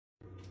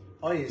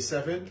Hi Year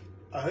 7,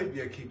 I hope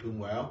you're keeping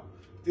well.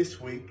 This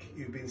week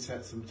you've been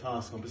set some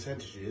tasks on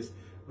percentages,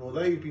 and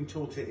although you've been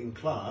taught it in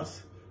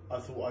class, I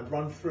thought I'd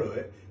run through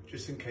it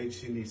just in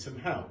case you need some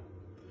help.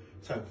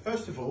 So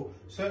first of all,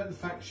 certain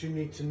facts you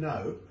need to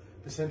know,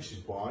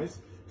 percentages wise.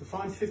 To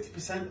find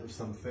 50% of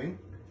something,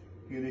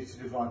 you need to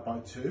divide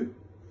by 2.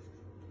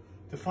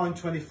 To find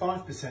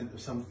 25%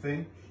 of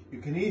something,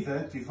 you can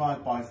either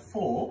divide by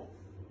 4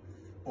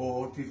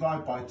 or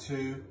divide by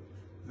 2,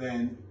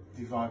 then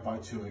divide by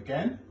 2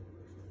 again.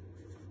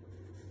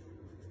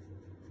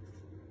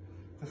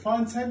 To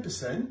find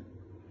 10%,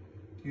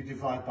 you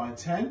divide by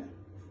 10.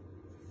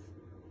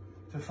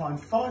 To find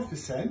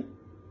 5%,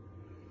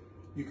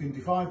 you can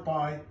divide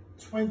by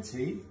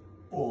 20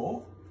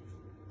 or,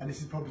 and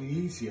this is probably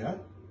easier,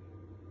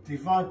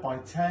 divide by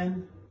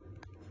 10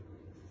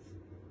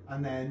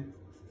 and then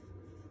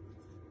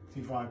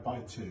divide by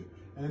 2.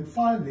 And then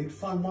finally, to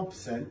find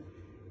 1%,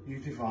 you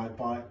divide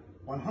by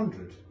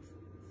 100.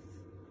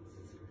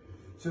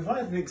 So if I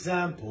have an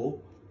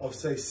example of,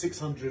 say,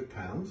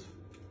 £600,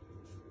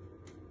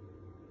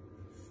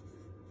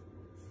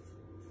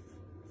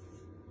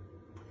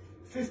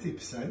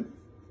 50%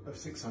 of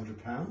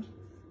 £600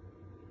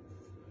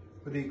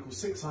 would equal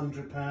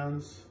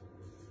 £600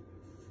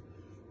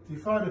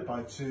 divided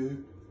by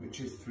 2, which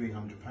is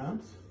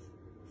 £300.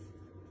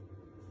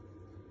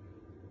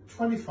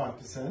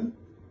 25%,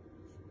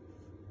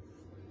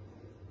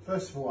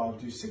 first of all I'll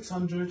do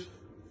 600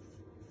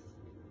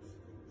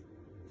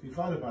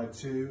 divided by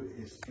 2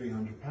 is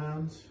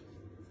 £300,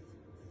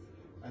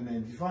 and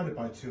then divided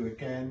by 2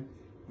 again,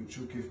 which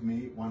will give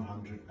me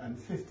 £150.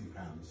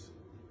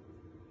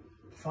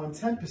 To find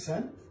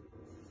 10%,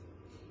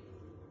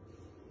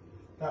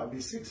 that would be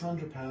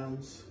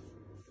 £600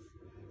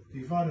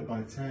 divided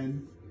by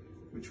 10,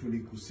 which will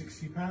equal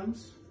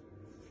 £60.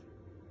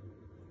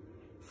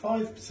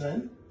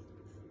 5%,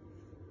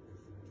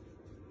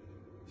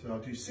 so I'll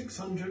do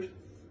 £600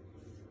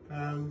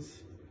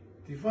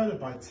 divided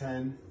by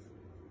 10,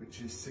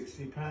 which is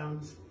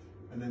 £60,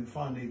 and then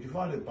finally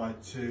divided by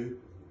 2,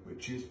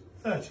 which is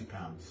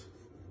 £30.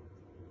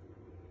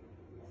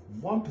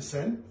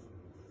 1%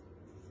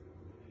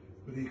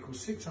 would equal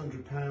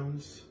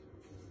 £600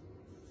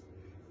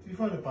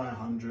 divided by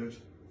 100,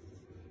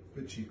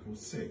 which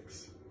equals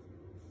 6.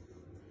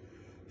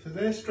 So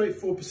they're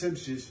straightforward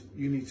percentages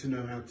you need to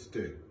know how to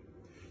do.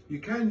 You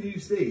can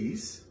use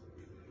these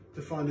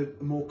to find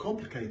a more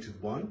complicated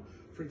one.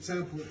 For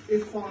example,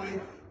 if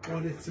I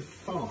wanted to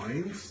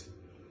find,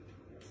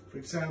 for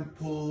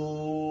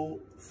example,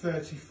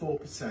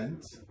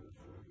 34%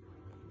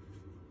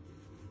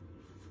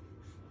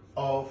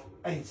 of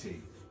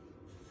 80.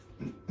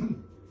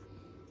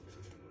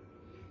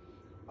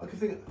 I can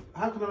think,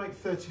 how can I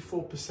make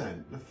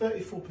 34%? Now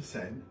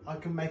 34%, I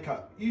can make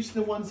up,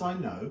 using the ones I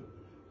know,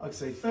 I'd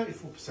say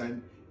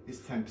 34% is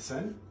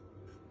 10%,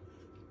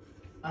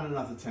 and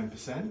another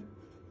 10%, and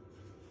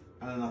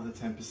another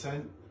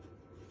 10%,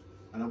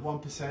 and a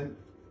 1%,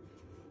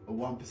 a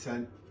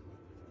 1%,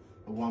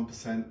 a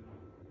 1%, and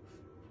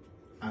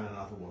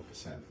another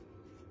 1%.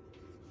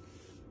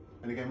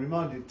 And again,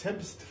 reminded, 10%,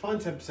 to find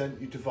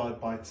 10%, you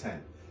divide by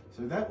 10.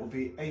 So that will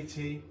be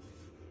 80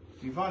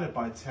 divided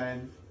by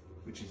 10,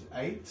 which is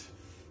 8.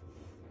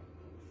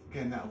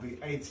 Again, that will be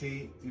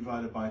 80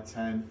 divided by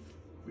 10,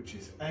 which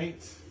is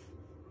 8.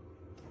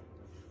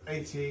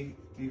 80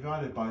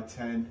 divided by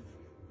 10,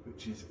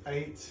 which is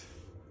 8.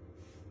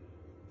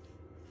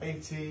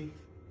 80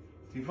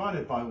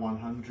 divided by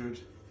 100,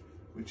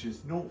 which is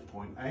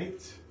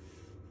 0.8.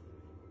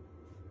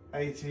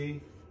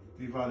 80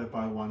 divided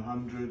by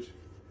 100,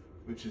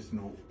 which is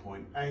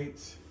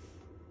 0.8.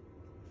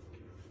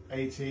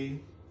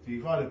 80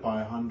 divided by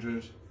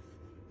 100,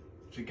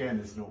 which again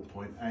is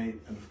 0.8,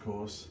 and of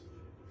course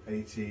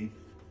 80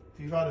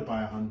 divided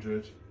by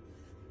 100,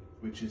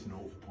 which is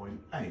 0.8.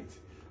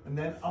 And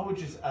then I would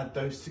just add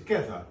those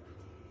together.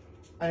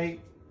 8,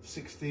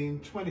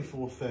 16,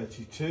 24,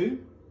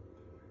 32.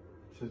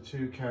 So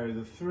 2 carry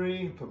the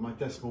 3, put my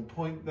decimal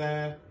point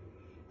there.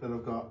 Then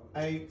I've got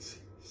 8,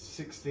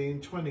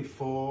 16,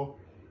 24,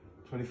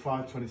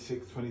 25,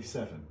 26,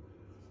 27.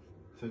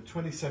 So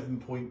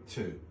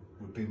 27.2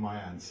 would be my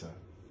answer.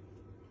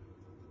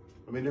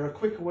 I mean, there are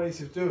quicker ways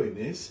of doing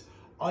this.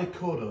 I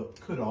could have,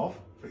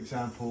 for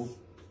example,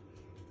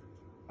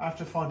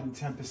 after finding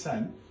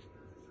 10%,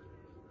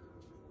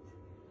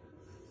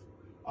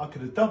 I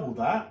could have doubled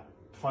that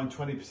to find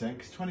 20%,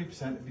 because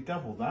 20% would be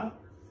double that,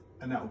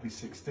 and that would be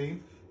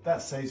 16.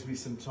 That saves me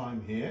some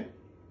time here.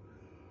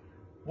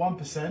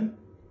 1%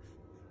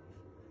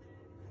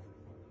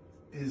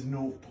 is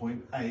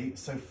 0.8,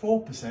 so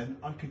 4%,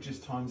 I could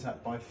just times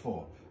that by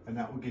 4, and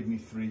that would give me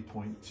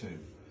 3.2.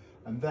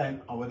 And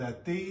then I would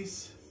add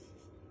these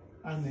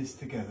and this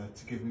together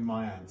to give me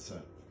my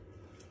answer.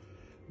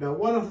 Now,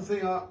 one other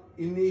thing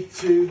you need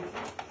to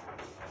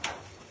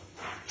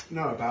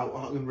know about,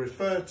 what I'm going to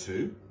refer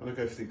to when I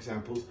go for the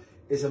examples,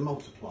 is a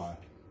multiplier.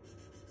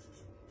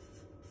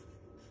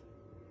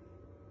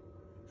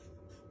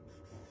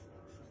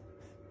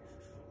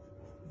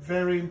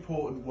 Very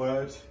important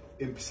word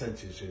in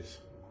percentages.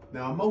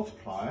 Now a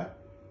multiplier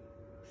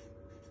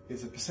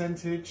is a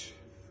percentage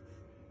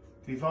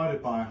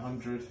divided by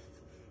 100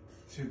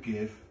 to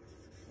give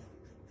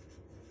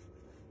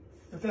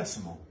a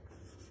decimal.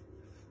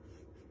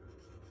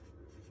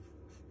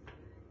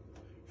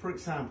 For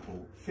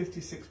example,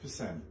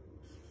 56%.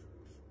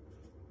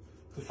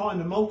 To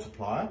find a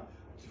multiplier,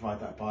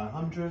 divide that by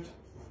 100,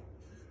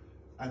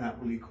 and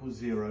that will equal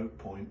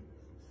 0.56.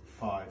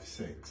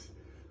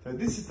 So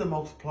this is the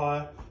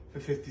multiplier for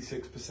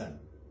 56%.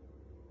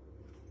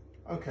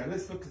 Okay,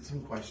 let's look at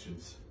some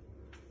questions.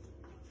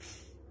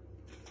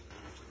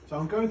 So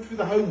I'm going through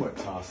the homework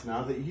task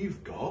now that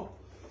you've got.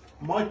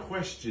 My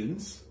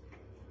questions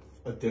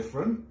are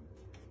different.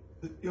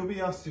 You'll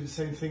be asked to do the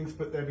same things,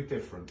 but they'll be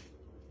different.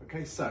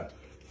 Okay, so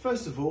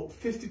first of all,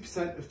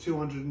 50% of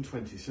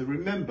 220. So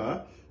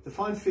remember, to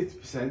find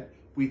 50%,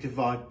 we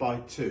divide by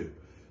 2.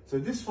 So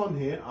this one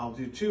here, I'll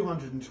do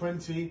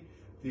 220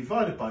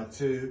 divided by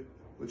 2,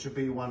 which will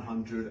be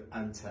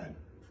 110.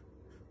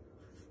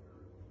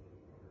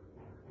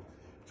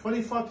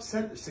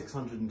 25% of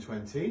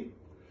 620.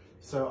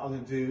 So I'm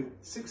going to do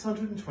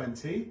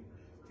 620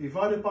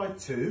 divided by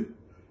 2,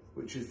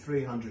 which is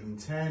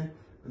 310,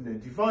 and then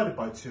divided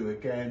by 2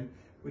 again,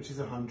 which is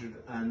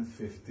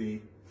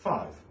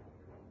 155.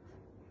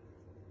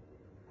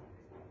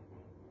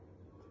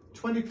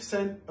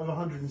 20% of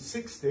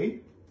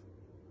 160,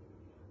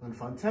 I'm going to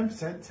find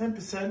 10%.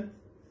 10%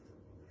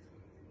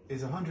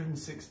 is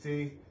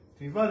 160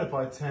 divided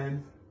by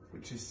 10,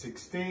 which is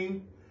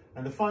 16.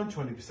 And to find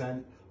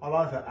 20%, I'll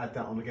either add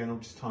that on again or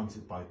just times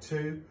it by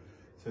 2.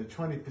 So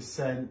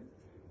 20%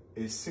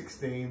 is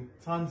 16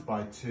 times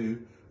by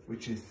 2,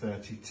 which is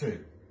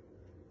 32.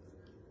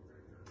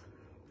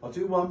 I'll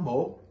do one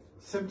more.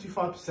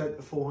 75%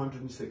 of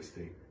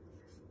 460.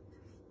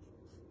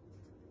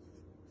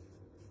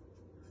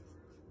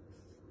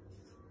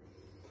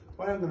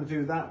 Well, I'm going to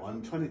do that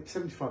one,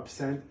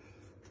 75%.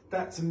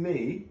 That to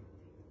me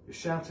is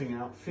shouting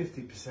out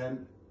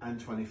 50% and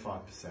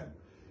 25%.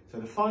 So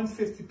to find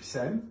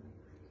 50%,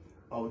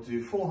 I'll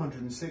do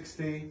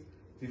 460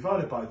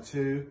 divided by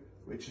 2,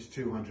 which is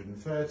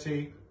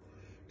 230.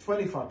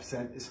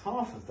 25% is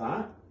half of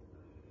that.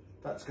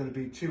 That's going to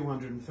be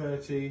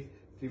 230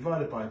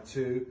 divided by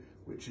 2,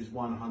 which is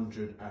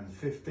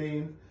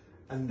 115.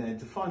 And then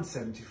to find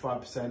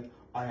 75%,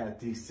 I add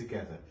these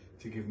together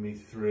to give me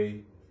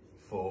 3,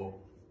 4,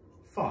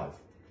 5.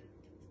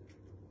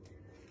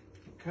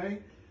 Okay,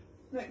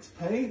 next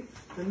page,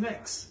 the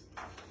next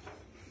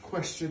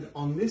question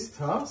on this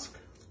task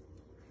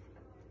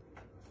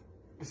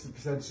is the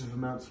percentage of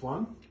amounts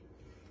won.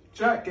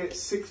 Jack gets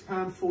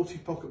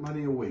 £6.40 pocket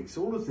money a week.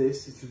 So all of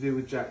this is to do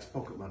with Jack's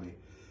pocket money.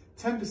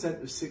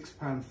 10% of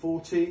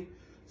 £6.40.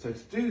 So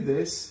to do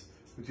this,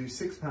 we do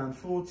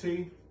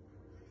 £6.40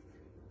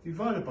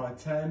 divided by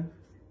 10,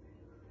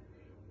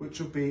 which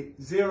will be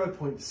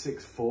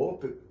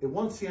 0.64, but it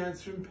wants the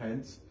answer in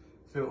pence,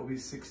 so it will be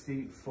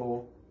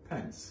 64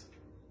 pence.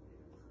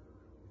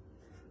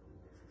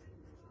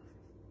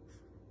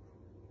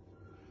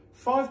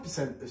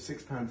 £5% of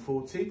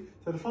 £6.40,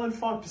 so to find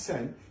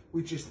 5%,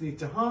 we just need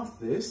to half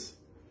this,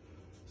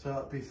 so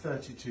that'll be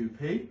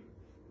 32p.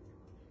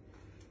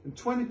 And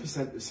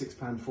 20% of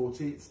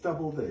 £6.40, it's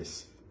double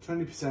this.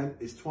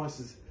 20% is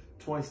twice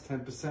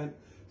 10%,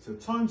 so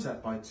times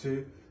that by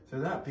 2, so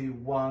that'd be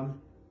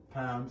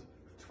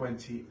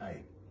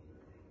 £1.28.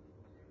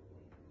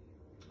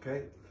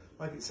 Okay,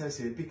 like it says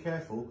here, be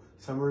careful,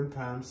 some are in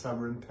pounds,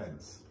 some are in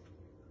pence.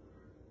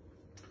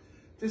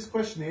 This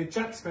question here,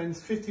 Jack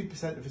spends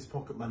 50% of his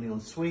pocket money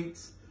on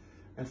sweets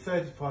and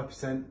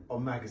 35%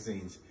 on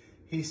magazines.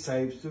 He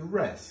saves the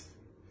rest.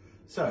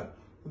 So,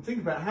 I'm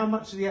thinking about how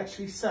much did he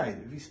actually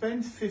save? If he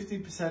spends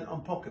 50%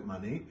 on pocket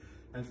money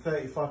and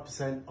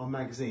 35% on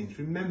magazines,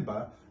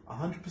 remember,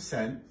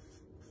 100%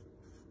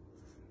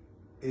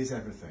 is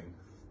everything.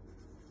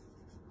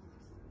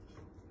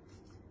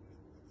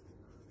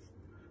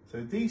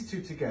 So these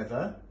two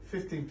together,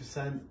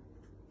 15%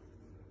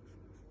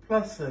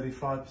 plus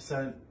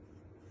 35%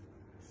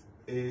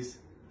 is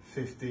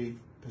 50%.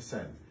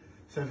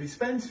 So if he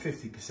spends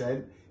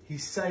 50%, he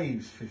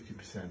saves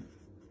 50%.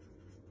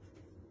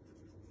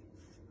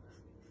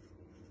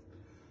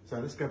 So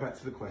let's go back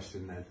to the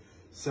question then.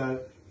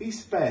 So he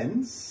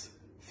spends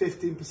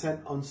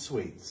 15% on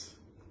sweets,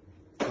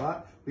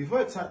 right? We've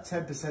worked out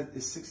 10%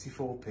 is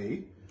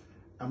 64p,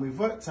 and we've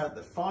worked out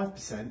that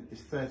 5%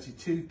 is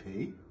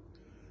 32p.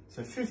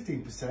 So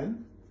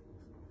 15%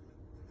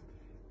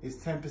 is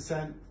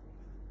 10%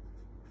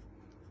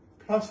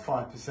 plus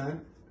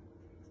 5%,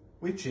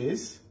 which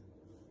is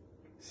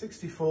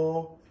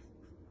 64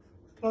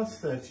 plus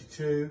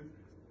 32,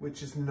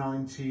 which is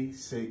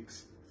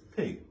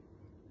 96p.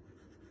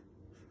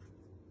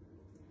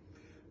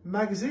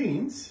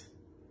 Magazines,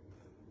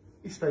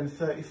 you spend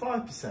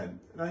 35%.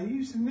 Now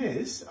using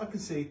this, I can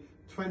see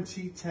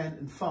 20, 10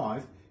 and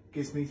 5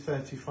 gives me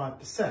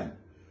 35%.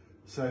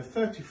 So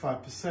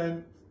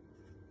 35%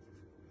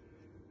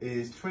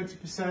 is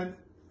 20%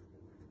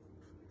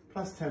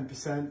 plus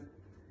 10%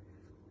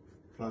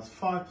 plus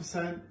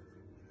 5%,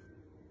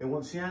 It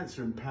wants the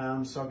answer in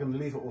pounds, so I'm going to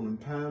leave it all in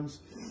pounds.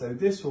 So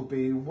this will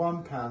be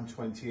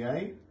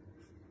 £1.28.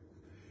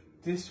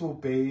 This will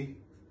be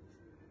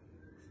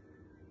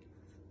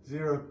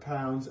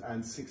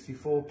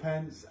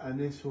 £0.64, and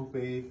this will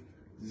be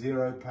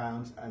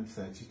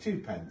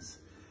 £0.32.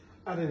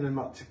 Adding them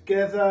up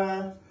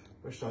together,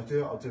 where should I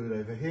do it? I'll do it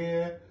over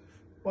here.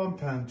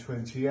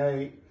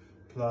 £1.28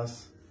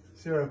 plus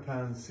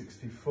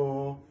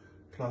 £0.64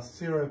 plus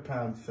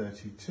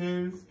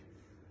 £0.32.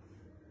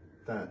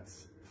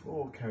 That's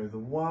 4, carry the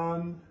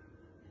 1,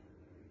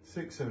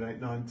 6, 7,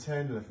 8, 9,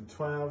 10, 11,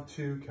 12,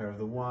 2, carry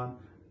the 1,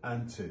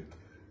 and 2.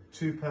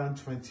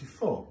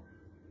 £2.24.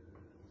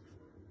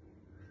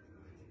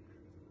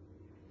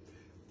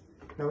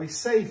 Now we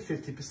saved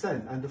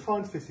 50%, and to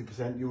find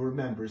 50%, you'll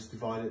remember is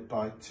divided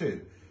by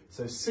 2.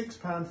 So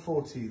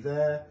 £6.40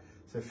 there,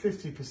 so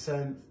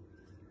 50%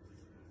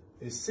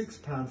 is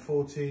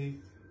 £6.40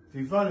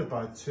 divided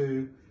by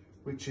 2,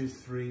 which is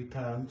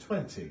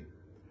 £3.20,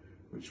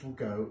 which will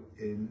go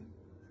in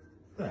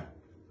there.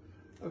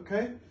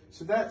 Okay,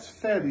 so that's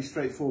fairly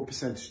straightforward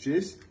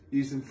percentages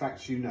using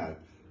facts you know.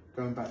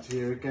 Going back to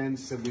here again,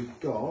 so we've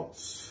got,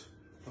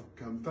 I'll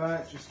come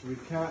back just to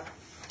recap.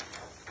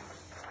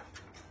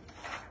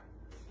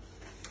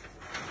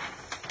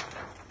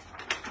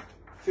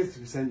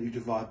 %, you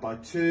divide by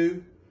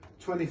 2,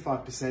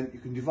 25% you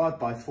can divide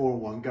by 4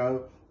 in one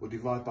go, or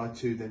divide by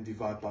 2 then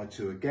divide by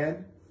 2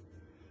 again.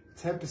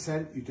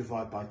 10% you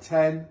divide by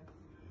 10,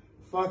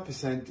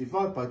 5%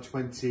 divide by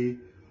 20,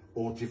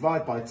 or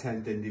divide by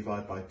 10 then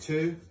divide by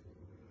 2,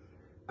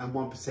 and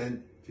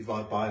 1%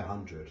 divide by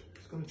 100.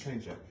 It's going to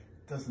change that.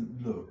 It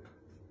doesn't look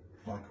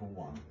like a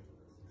 1.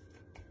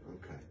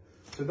 Okay,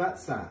 so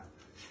that's that.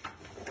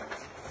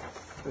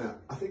 Now,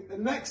 I think the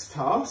next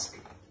task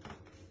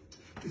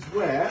is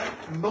where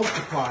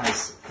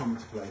multipliers come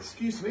into play.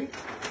 Excuse me,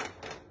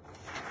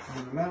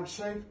 I'm in a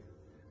lampshade.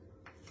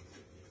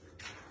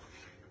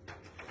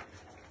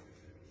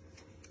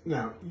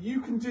 Now,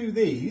 you can do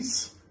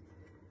these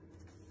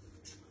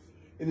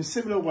in a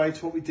similar way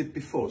to what we did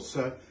before.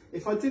 So,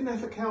 if I didn't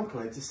have a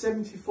calculator,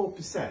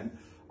 74%,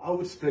 I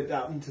would split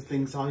that into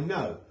things I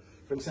know.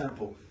 For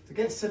example, to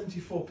get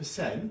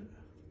 74%,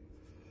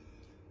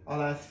 I'll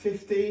have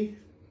 50,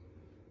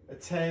 a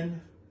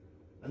 10,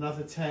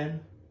 another 10,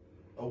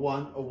 a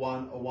 1, a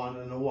 1, a 1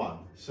 and a 1.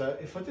 So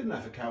if I didn't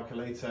have a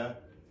calculator,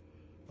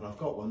 and I've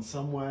got one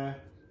somewhere,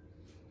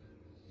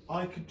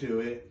 I could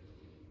do it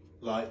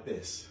like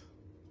this.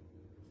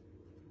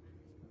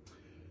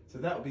 So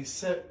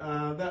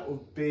that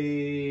would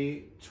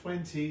be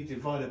 20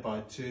 divided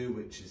by 2,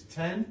 which is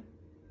 10.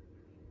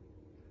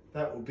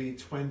 That will be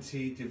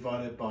 20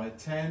 divided by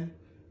 10,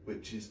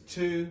 which is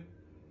 2.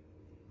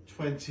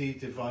 20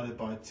 divided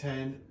by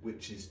 10,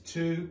 which is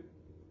 2.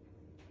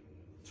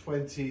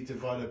 20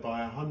 divided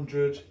by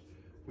 100,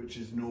 which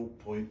is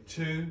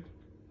 0.2.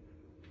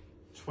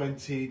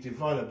 20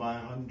 divided by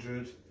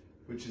 100,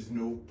 which is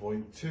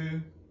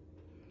 0.2.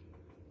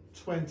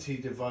 20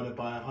 divided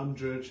by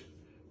 100,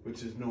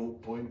 which is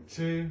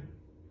 0.2.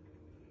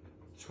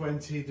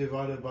 20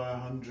 divided by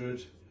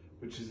 100,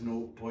 which is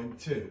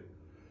 0.2.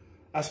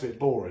 That's a bit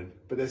boring,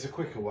 but there's a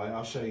quicker way.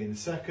 I'll show you in a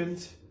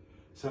second.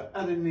 So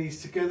adding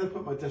these together,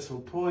 put my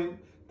decimal point.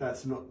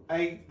 That's not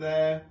 8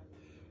 there.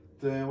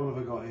 There, what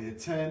have I got here?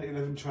 10,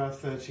 11, 12,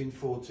 13,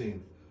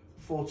 14.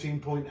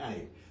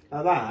 14.8.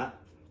 Now that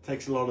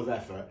takes a lot of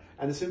effort,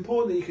 and it's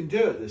important that you can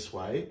do it this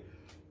way,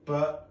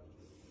 but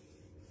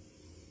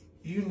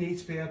you need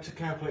to be able to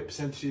calculate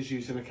percentages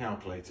using a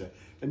calculator.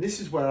 And this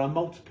is where our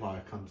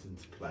multiplier comes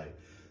into play.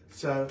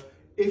 So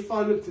if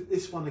I looked at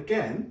this one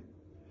again,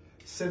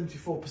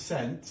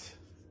 74%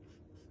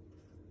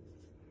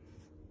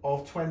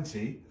 of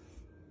 20,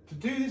 to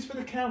do this with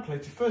a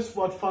calculator, first of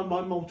all, I'd find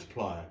my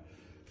multiplier.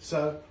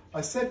 So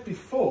I said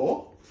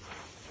before,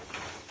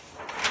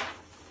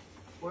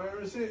 where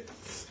is it?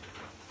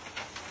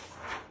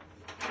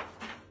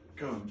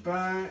 Going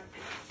back.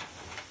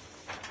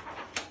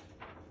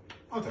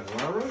 I don't know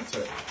where I wrote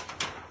it.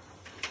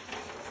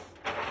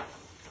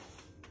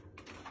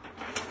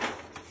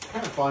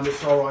 Can't find it,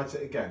 so I'll write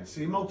it again.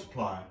 So your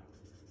multiplier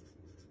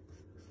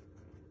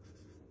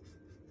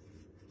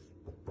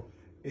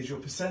is your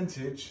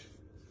percentage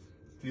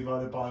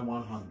divided by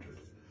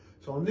 100.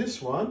 So on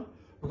this one,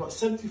 we've got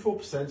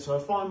 74%, so I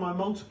find my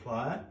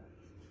multiplier,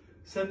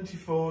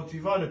 74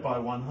 divided by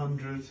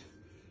 100,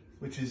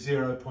 which is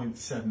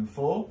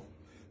 0.74.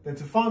 Then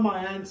to find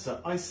my answer,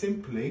 I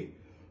simply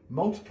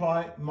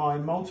multiply my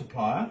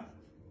multiplier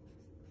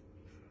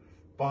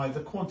by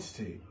the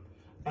quantity,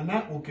 and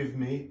that will give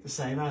me the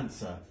same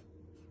answer,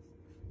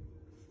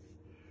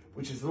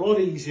 which is a lot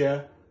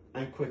easier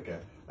and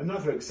quicker.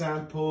 Another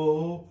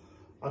example,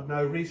 I don't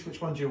know, Reese,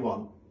 which one do you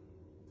want?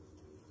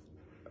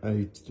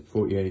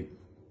 48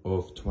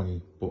 of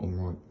 20, bottom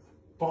right.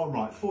 Bottom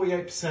right,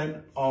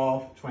 48%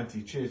 of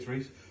 20. Cheers,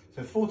 Reese.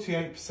 So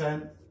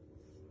 48%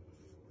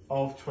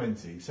 of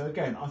 20. So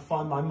again, I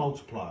find my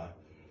multiplier.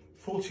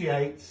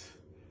 48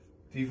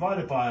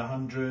 divided by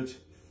 100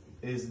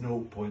 is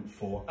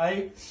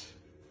 0.48.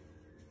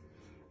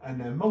 and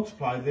then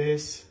multiply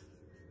this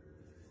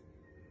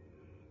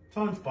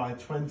times by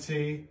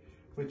 20,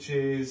 which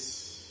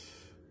is,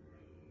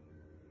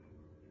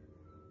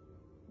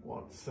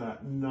 what's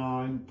that,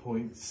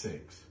 9.6.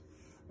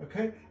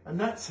 Okay, and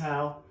that's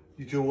how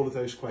you do all of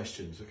those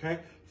questions, okay?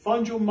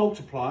 Find your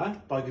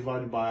multiplier by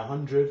dividing by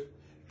 100,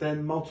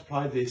 then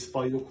multiply this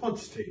by your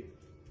quantity.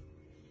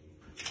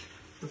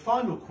 The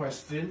final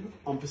question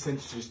on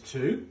percentages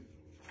 2,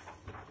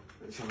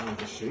 let's have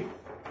another sheet.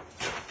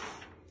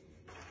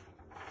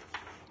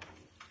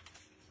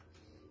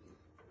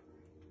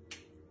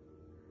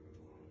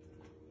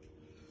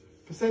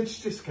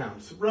 Percentage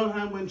discounts.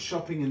 Rohan went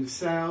shopping in the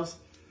sales.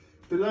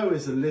 Below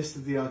is a list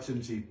of the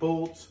items he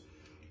bought.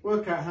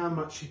 Work out how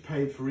much he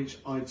paid for each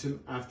item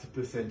after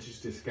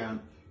percentage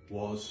discount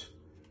was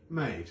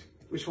made.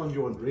 Which one do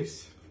you want,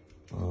 Reese?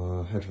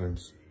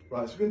 Headphones.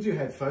 Right, so we're going to do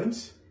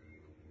headphones.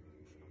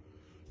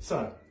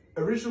 So,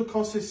 original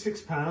cost is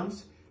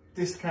 £6,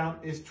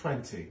 discount is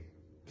 20%.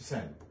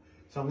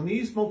 So I'm going to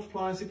use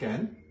multipliers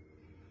again.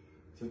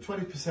 So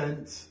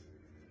 20%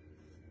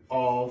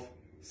 of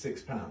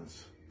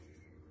 £6.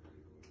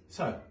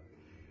 So,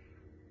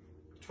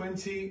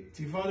 20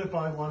 divided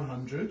by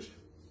 100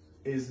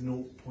 is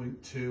 0.2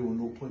 or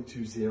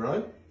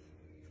 0.20.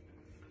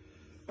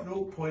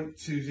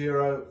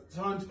 0.20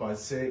 times by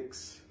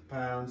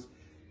 £6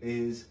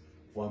 is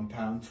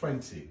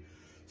 £1.20.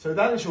 So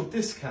that is your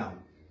discount.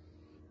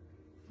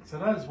 So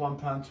that is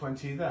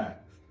 £1.20 there.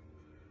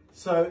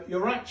 So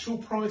your actual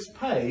price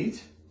paid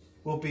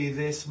will be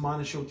this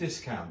minus your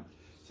discount.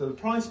 So the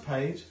price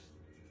paid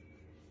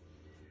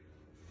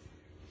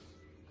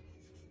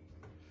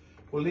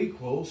will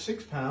equal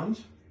 £6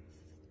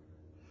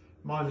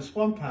 minus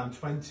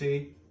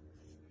 £1.20,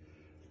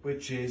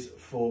 which is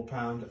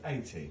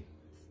 £4.80.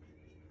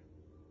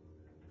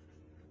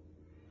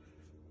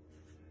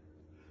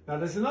 Now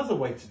there's another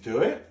way to do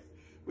it,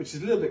 which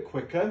is a little bit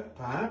quicker,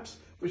 perhaps.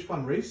 Which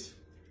one, Reese?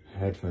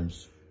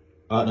 Headphones.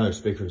 No,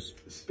 speakers.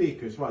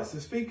 Speakers, right, so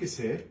the speakers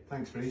here,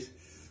 thanks Reese.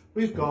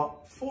 We've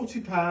got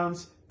 £40,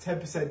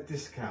 10%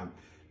 discount.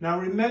 Now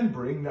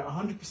remembering that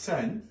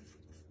 100%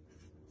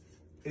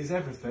 is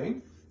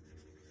everything.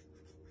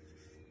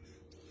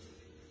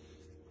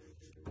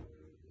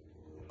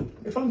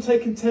 If I'm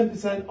taking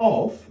 10%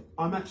 off,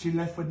 I'm actually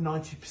left with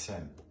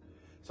 90%.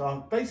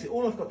 So basically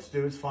all I've got to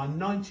do is find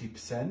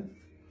 90%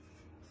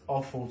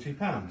 of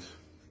 £40.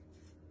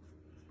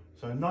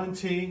 So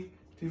 90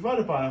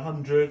 divided by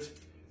 100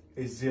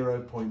 is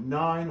 0.9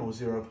 or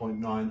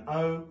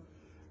 0.90,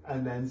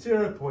 and then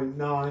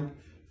 0.9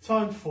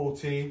 times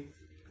 40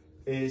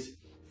 is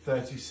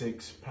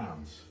 £36.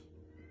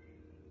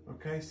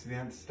 Okay, so the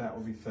answer to that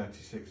will be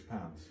 £36.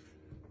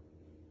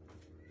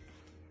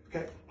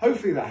 Okay,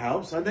 hopefully that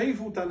helps. I know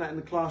you've all done that in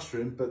the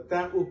classroom, but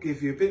that will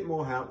give you a bit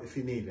more help if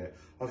you need it.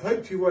 I've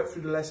hoped you worked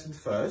through the lessons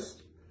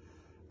first.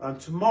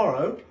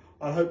 Tomorrow,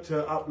 I hope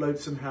to upload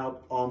some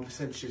help on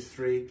percentages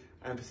 3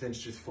 and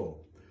percentages 4.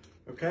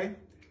 Okay,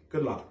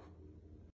 good luck.